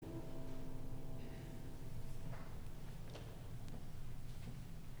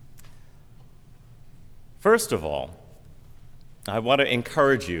First of all, I want to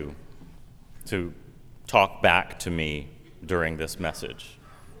encourage you to talk back to me during this message.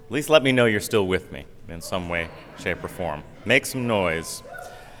 At least let me know you're still with me in some way, shape, or form. Make some noise.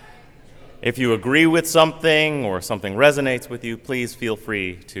 If you agree with something or something resonates with you, please feel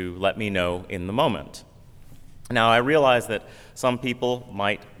free to let me know in the moment. Now, I realize that some people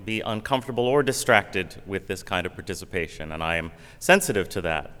might be uncomfortable or distracted with this kind of participation, and I am sensitive to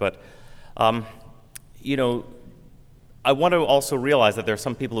that. But, I want to also realize that there are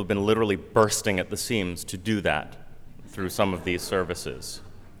some people who have been literally bursting at the seams to do that through some of these services.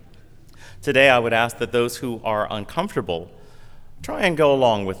 Today, I would ask that those who are uncomfortable try and go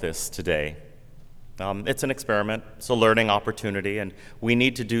along with this today. It's an experiment, it's a learning opportunity, and we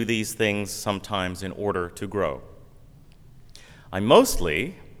need to do these things sometimes in order to grow. I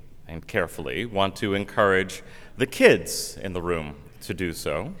mostly and carefully want to encourage the kids in the room to do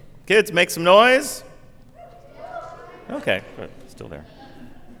so. Kids, make some noise. Okay, good, still there.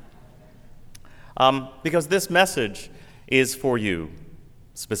 Because this message is for you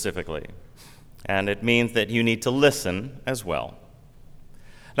specifically, and it means that you need to listen as well.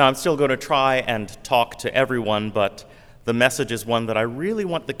 Now, I'm still going to try and talk to everyone, but the message is one that I really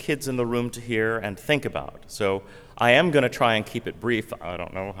want the kids in the room to hear and think about. So I am going to try and keep it brief. I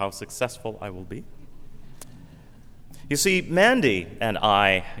don't know how successful I will be. You see, Mandy and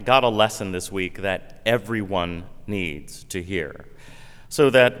I got a lesson this week that everyone needs to hear, so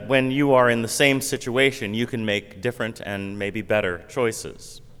that when you are in the same situation, you can make different and maybe better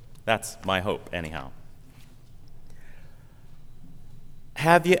choices. That's my hope, anyhow.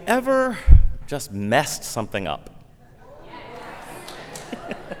 Have you ever just messed something up?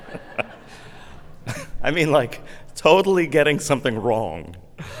 I mean, like, totally getting something wrong.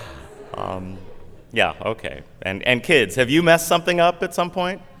 Yeah, okay. And kids, have you messed something up at some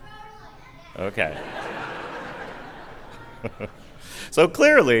point? Okay. So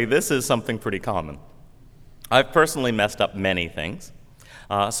clearly, this is something pretty common. I've personally messed up many things.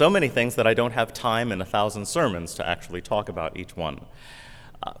 So many things that I don't have time in 1,000 sermons to actually talk about each one.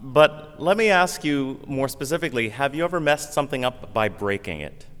 But let me ask you more specifically, have you ever messed something up by breaking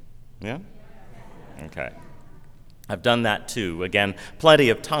it? Yeah? Okay. I've done that too, again, plenty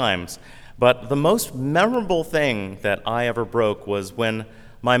of times. But the most memorable thing that I ever broke was when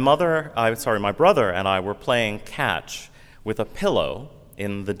my brother and I were playing catch with a pillow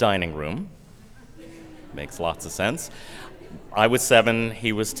in the dining room. Makes lots of sense. I was 7,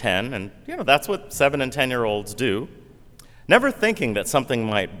 he was 10, and that's what 7 and 10-year-olds do. Never thinking that something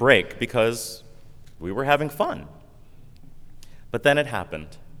might break because we were having fun. But then it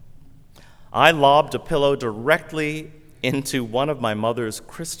happened. I lobbed a pillow directly into one of my mother's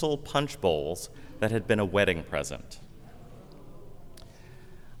crystal punch bowls that had been a wedding present.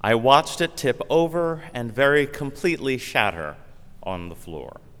 I watched it tip over and very completely shatter on the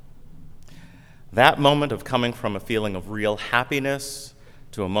floor. That moment of coming from a feeling of real happiness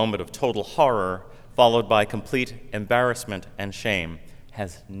to a moment of total horror, followed by complete embarrassment and shame,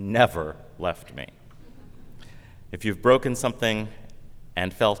 has never left me. If you've broken something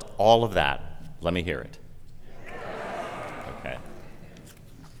and felt all of that, let me hear it. Okay.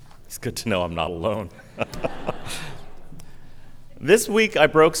 It's good to know I'm not alone. This week, I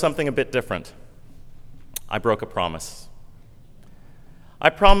broke something a bit different. I broke a promise. I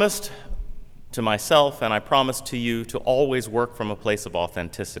promised to myself and I promised to you to always work from a place of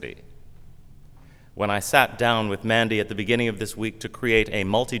authenticity. When I sat down with Mandy at the beginning of this week to create a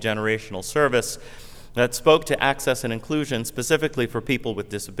multi-generational service that spoke to access and inclusion specifically for people with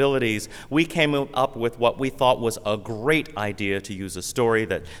disabilities, we came up with what we thought was a great idea to use a story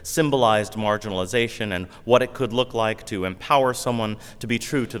that symbolized marginalization and what it could look like to empower someone to be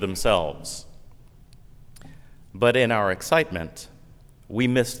true to themselves. But in our excitement, we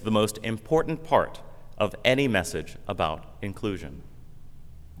missed the most important part of any message about inclusion.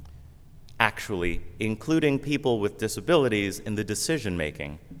 Actually, including people with disabilities in the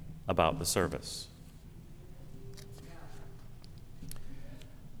decision-making about the service.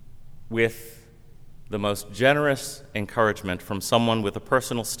 With the most generous encouragement from someone with a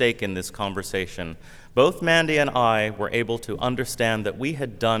personal stake in this conversation, both Mandy and I were able to understand that we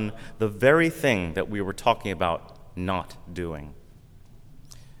had done the very thing that we were talking about not doing.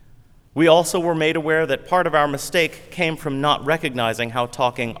 We also were made aware that part of our mistake came from not recognizing how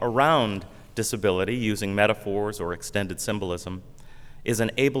talking around disability, using metaphors or extended symbolism, is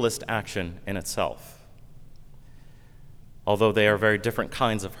an ableist action in itself. Although they are very different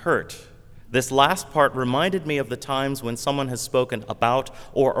kinds of hurt, this last part reminded me of the times when someone has spoken about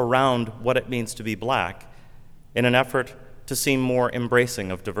or around what it means to be black in an effort to seem more embracing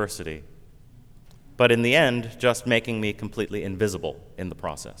of diversity. but in the end, just making me completely invisible in the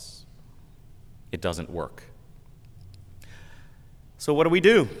process. It doesn't work. So what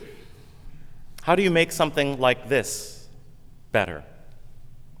do? How do you make something like this better?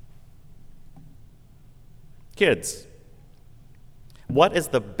 Kids, what is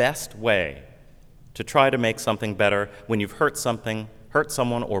the best way to try to make something better when you've hurt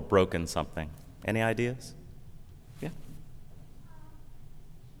someone, or broken something? Any ideas? Yeah?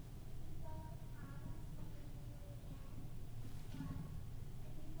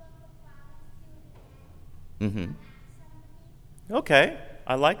 Mm-hmm. Okay,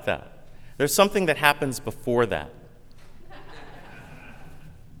 I like that. There's something that happens before that.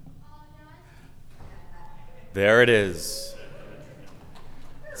 There it is.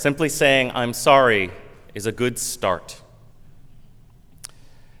 Simply saying, "I'm sorry," is a good start.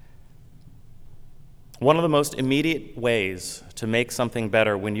 One of the most immediate ways to make something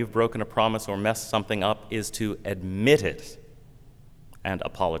better when you've broken a promise or messed something up is to admit it and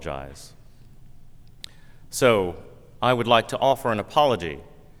apologize. So, I would like to offer an apology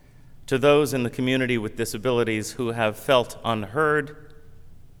to those in the community with disabilities who have felt unheard,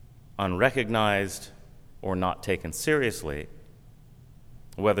 unrecognized, or not taken seriously,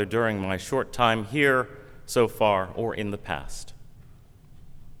 whether during my short time here so far or in the past.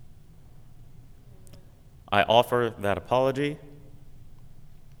 I offer that apology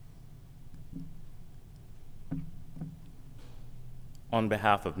on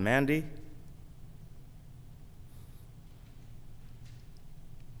behalf of Mandy,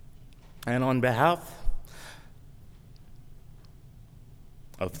 and on behalf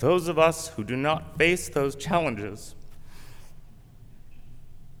of those of us who do not face those challenges.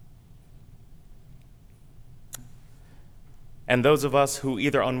 And those of us who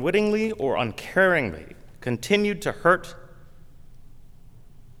either unwittingly or uncaringly continued to hurt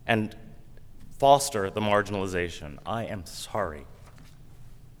and foster the marginalization. I am sorry.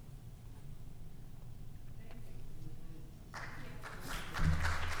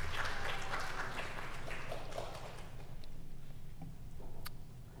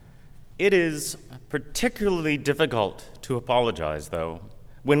 It is particularly difficult to apologize, though,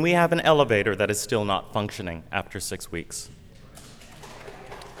 when we have an elevator that is still not functioning after 6 weeks.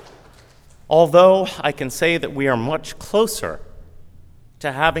 Although I can say that we are much closer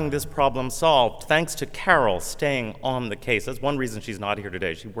to having this problem solved, thanks to Carol staying on the case. That's one reason she's not here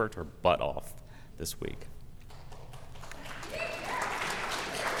today. She worked her butt off this week.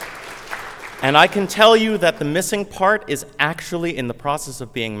 And I can tell you that the missing part is actually in the process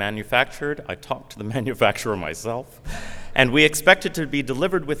of being manufactured. I talked to the manufacturer myself, and we expect it to be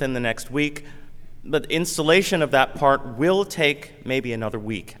delivered within the next week. The installation of that part will take maybe another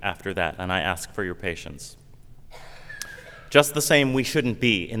week after that, and I ask for your patience. Just the same, we shouldn't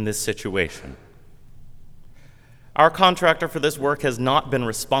be in this situation. Our contractor for this work has not been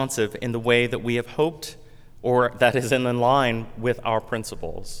responsive in the way that we have hoped or that is in line with our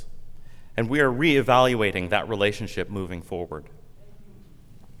principles. And we are reevaluating that relationship moving forward.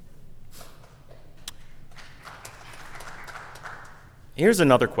 Here's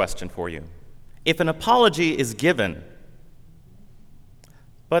another question for you. If an apology is given,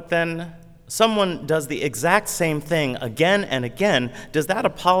 but then someone does the exact same thing again and again, does that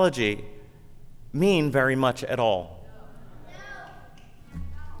apology mean very much at all?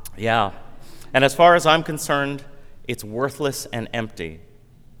 Yeah. And as far as I'm concerned, it's worthless and empty.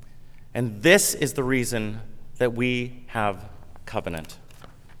 And this is the reason that we have covenant.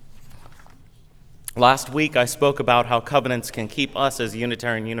 Last week, I spoke about how covenants can keep us as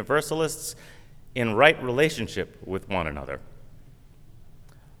Unitarian Universalists in right relationship with one another.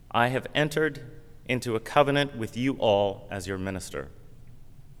 I have entered into a covenant with you all as your minister.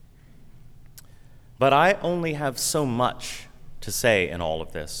 But I only have so much to say in all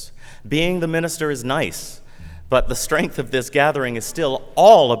of this. Being the minister is nice, but the strength of this gathering is still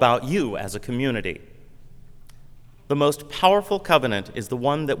all about you as a community. The most powerful covenant is the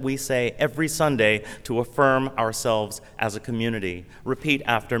one that we say every Sunday to affirm ourselves as a community. Repeat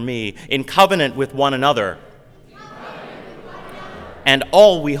after me. In covenant with one another. And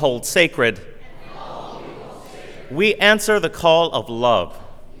all we hold sacred. We answer the call of love.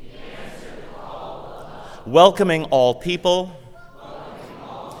 Welcoming all people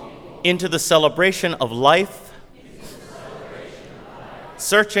into the celebration of life,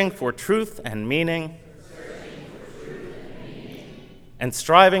 searching for truth and meaning, and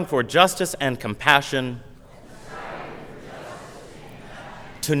striving for justice and compassion,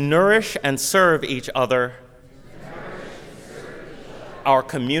 to nourish and serve each other, our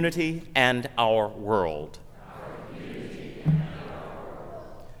community and our world.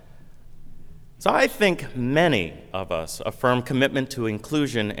 So I think many of us affirm commitment to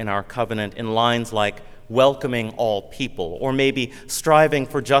inclusion in our covenant in lines like welcoming all people, or maybe striving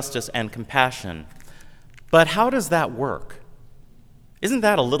for justice and compassion. But how does that work? Isn't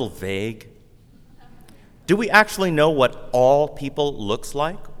that a little vague? Do we actually know what all people looks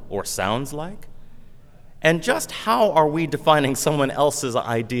like or sounds like? And just how are we defining someone else's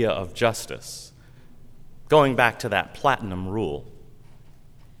idea of justice? Going back to that platinum rule.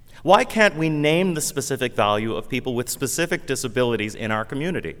 Why can't we name the specific value of people with specific disabilities in our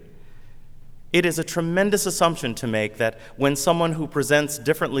community? It is a tremendous assumption to make that when someone who presents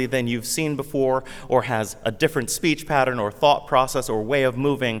differently than you've seen before, or has a different speech pattern or thought process or way of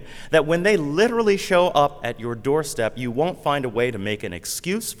moving, that when they literally show up at your doorstep, you won't find a way to make an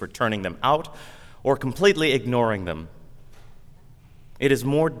excuse for turning them out or completely ignoring them. It is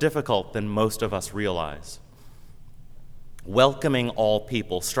more difficult than most of us realize. Welcoming all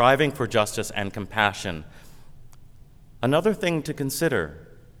people, striving for justice and compassion. Another thing to consider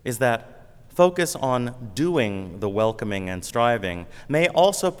is that focus on doing the welcoming and striving may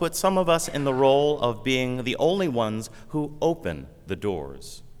also put some of us in the role of being the only ones who open the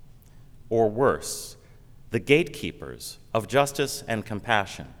doors. Or worse, the gatekeepers of justice and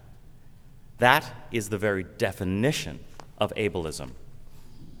compassion. That is the very definition of ableism.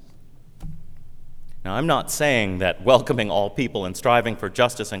 Now, I'm not saying that welcoming all people and striving for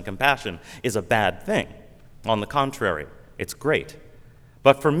justice and compassion is a bad thing. On the contrary, it's great.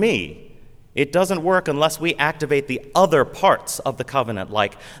 But for me, it doesn't work unless we activate the other parts of the covenant,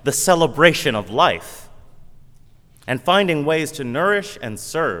 like the celebration of life and finding ways to nourish and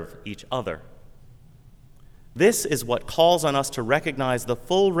serve each other. This is what calls on us to recognize the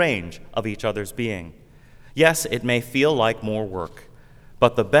full range of each other's being. Yes, it may feel like more work,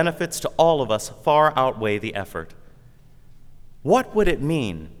 but the benefits to all of us far outweigh the effort. What would it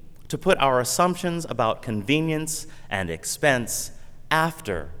mean to put our assumptions about convenience and expense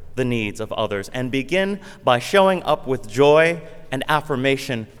after the needs of others and begin by showing up with joy and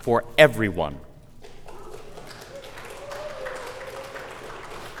affirmation for everyone?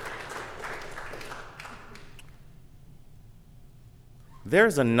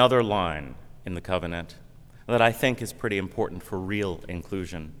 There's another line in the covenant that I think is pretty important for real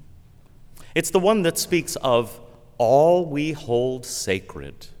inclusion. It's the one that speaks of all we hold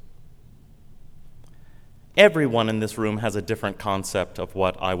sacred. Everyone in this room has a different concept of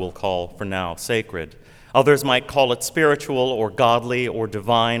what I will call, for now, sacred. Others might call it spiritual or godly or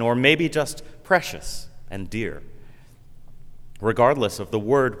divine or maybe just precious and dear. Regardless of the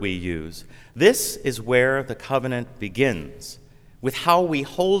word we use, this is where the covenant begins, with how we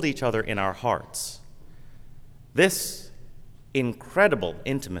hold each other in our hearts. This incredible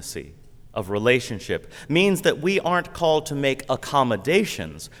intimacy of relationship means that we aren't called to make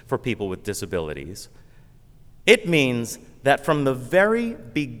accommodations for people with disabilities. It means that from the very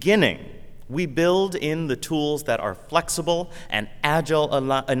beginning, we build in the tools that are flexible and agile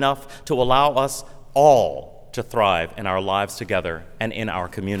enough to allow us all to thrive in our lives together and in our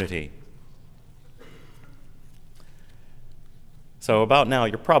community. So about now,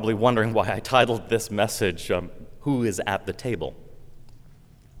 you're probably wondering why I titled this message, Who is at the Table?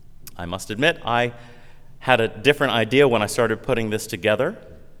 I must admit, I had a different idea when I started putting this together.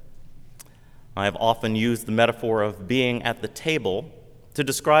 I have often used the metaphor of being at the table to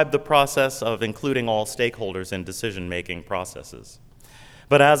describe the process of including all stakeholders in decision-making processes.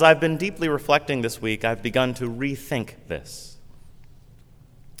 But as I've been deeply reflecting this week, I've begun to rethink this.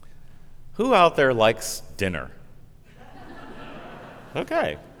 Who out there likes dinner?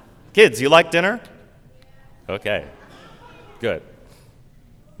 Okay. Kids, you like dinner? Okay. Good.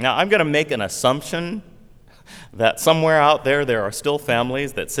 Now, I'm going to make an assumption that somewhere out there are still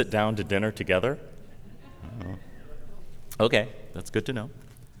families that sit down to dinner together. Okay, that's good to know.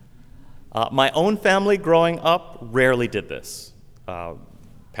 My own family growing up rarely did this.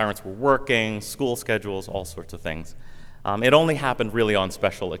 Parents were working, school schedules, all sorts of things. It only happened really on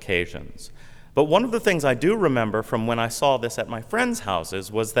special occasions. But one of the things I do remember from when I saw this at my friends'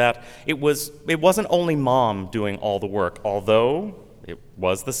 houses was that it wasn't only mom doing all the work, although it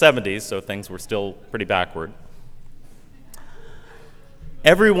was the 70s, so things were still pretty backward.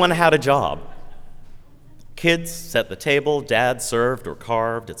 Everyone had a job. Kids set the table, dad served or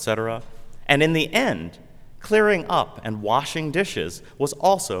carved, etc. And in the end, clearing up and washing dishes was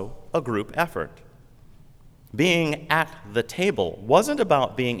also a group effort. Being at the table wasn't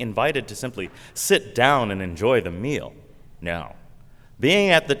about being invited to simply sit down and enjoy the meal. No. Being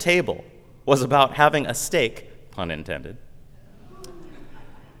at the table was about having a stake, pun intended,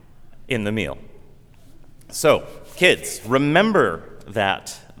 in the meal. So, kids, remember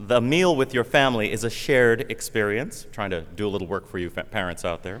that the meal with your family is a shared experience. I'm trying to do a little work for you parents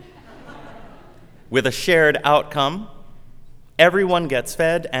out there. With a shared outcome, everyone gets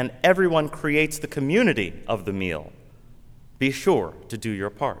fed and everyone creates the community of the meal. Be sure to do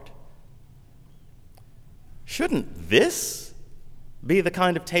your part. Shouldn't this be the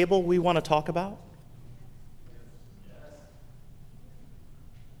kind of table we want to talk about?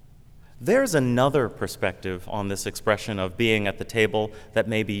 There's another perspective on this expression of being at the table that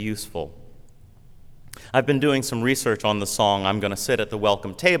may be useful. I've been doing some research on the song, "I'm Going to Sit at the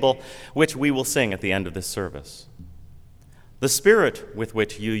Welcome Table," which we will sing at the end of this service. The spirit with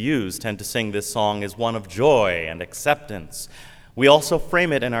which UUs tend to sing this song is one of joy and acceptance. We also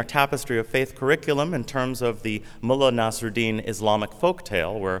frame it in our Tapestry of Faith curriculum in terms of the Mullah Nasruddin Islamic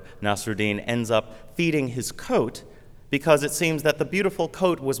folktale, where Nasruddin ends up feeding his coat because it seems that the beautiful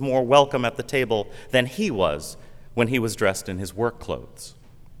coat was more welcome at the table than he was when he was dressed in his work clothes.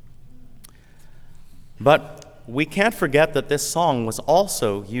 But we can't forget that this song was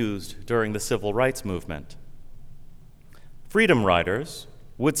also used during the Civil Rights Movement. Freedom riders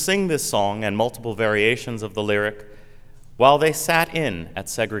would sing this song and multiple variations of the lyric while they sat in at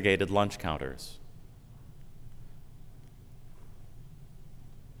segregated lunch counters.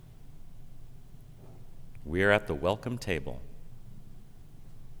 We're at the welcome table.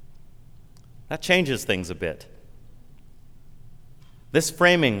 That changes things a bit. This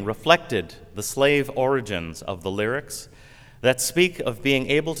framing reflected the slave origins of the lyrics that speak of being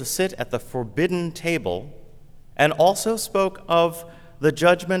able to sit at the forbidden table, and also spoke of the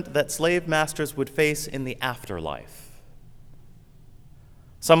judgment that slave masters would face in the afterlife.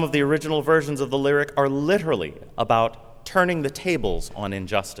 Some of the original versions of the lyric are literally about turning the tables on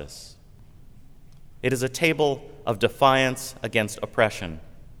injustice. It is a table of defiance against oppression.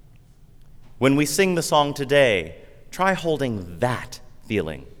 When we sing the song today, try holding that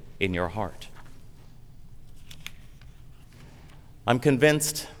feeling in your heart. I'm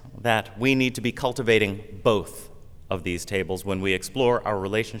convinced that we need to be cultivating both of these tables when we explore our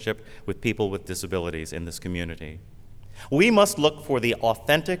relationship with people with disabilities in this community. We must look for the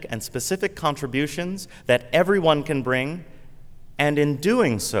authentic and specific contributions that everyone can bring, and in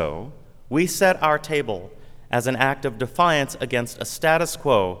doing so, we set our table as an act of defiance against a status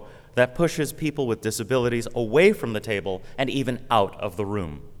quo that pushes people with disabilities away from the table and even out of the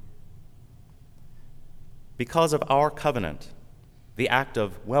room. Because of our covenant, the act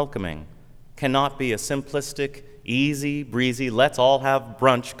of welcoming cannot be a simplistic, easy, breezy, let's all have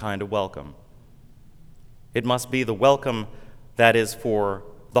brunch kind of welcome. It must be the welcome that is for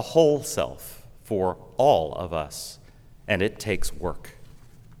the whole self, for all of us, and it takes work.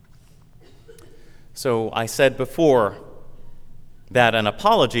 So I said before that an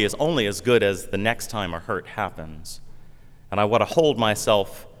apology is only as good as the next time a hurt happens, and I want to hold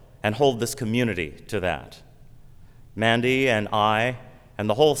myself and hold this community to that. Mandy and I and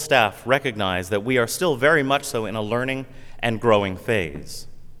the whole staff recognize that we are still very much so in a learning and growing phase,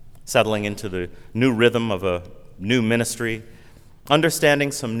 settling into the new rhythm of a new ministry,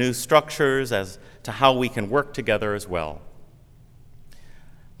 understanding some new structures as to how we can work together as well.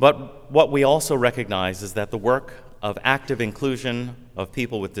 But what we also recognize is that the work of active inclusion of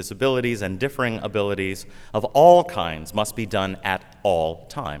people with disabilities and differing abilities of all kinds must be done at all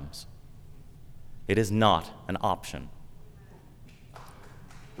times. It is not an option.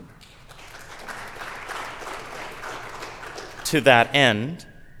 To that end,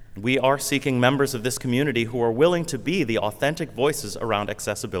 we are seeking members of this community who are willing to be the authentic voices around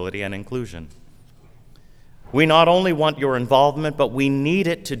accessibility and inclusion. We not only want your involvement, but we need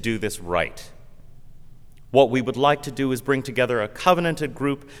it to do this right. What we would like to do is bring together a covenanted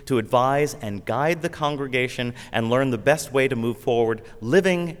group to advise and guide the congregation and learn the best way to move forward,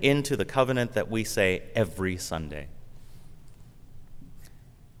 living into the covenant that we say every Sunday.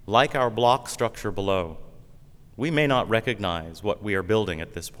 Like our block structure below, we may not recognize what we are building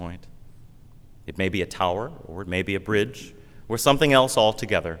at this point. It may be a tower, or it may be a bridge, or something else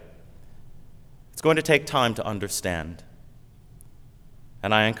altogether. It's going to take time to understand.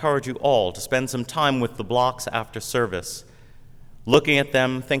 And I encourage you all to spend some time with the blocks after service, looking at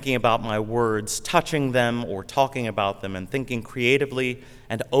them, thinking about my words, touching them or talking about them, and thinking creatively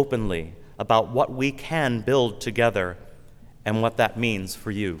and openly about what we can build together and what that means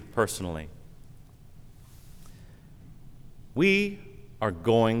for you personally. We are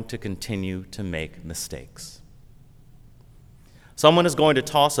going to continue to make mistakes. Someone is going to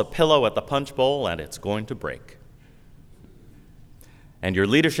toss a pillow at the punch bowl and it's going to break. And your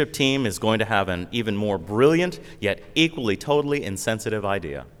leadership team is going to have an even more brilliant, yet equally totally insensitive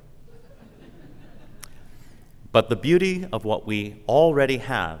idea. But the beauty of what we already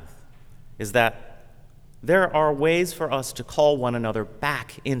have is that there are ways for us to call one another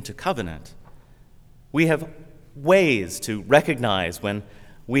back into covenant. We have ways to recognize when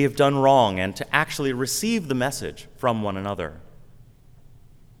we have done wrong and to actually receive the message from one another.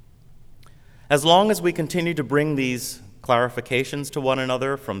 As long as we continue to bring these clarifications to one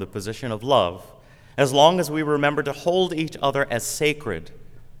another from the position of love, as long as we remember to hold each other as sacred,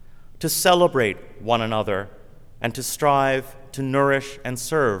 to celebrate one another, and to strive to nourish and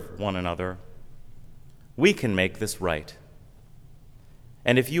serve one another, we can make this right.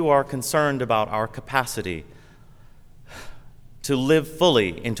 And if you are concerned about our capacity to live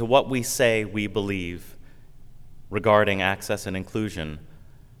fully into what we say we believe regarding access and inclusion,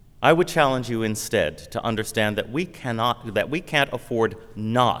 I would challenge you instead to understand that we can't afford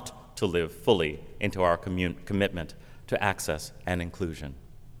not to live fully into our commitment to access and inclusion.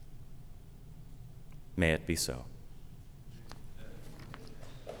 May it be so.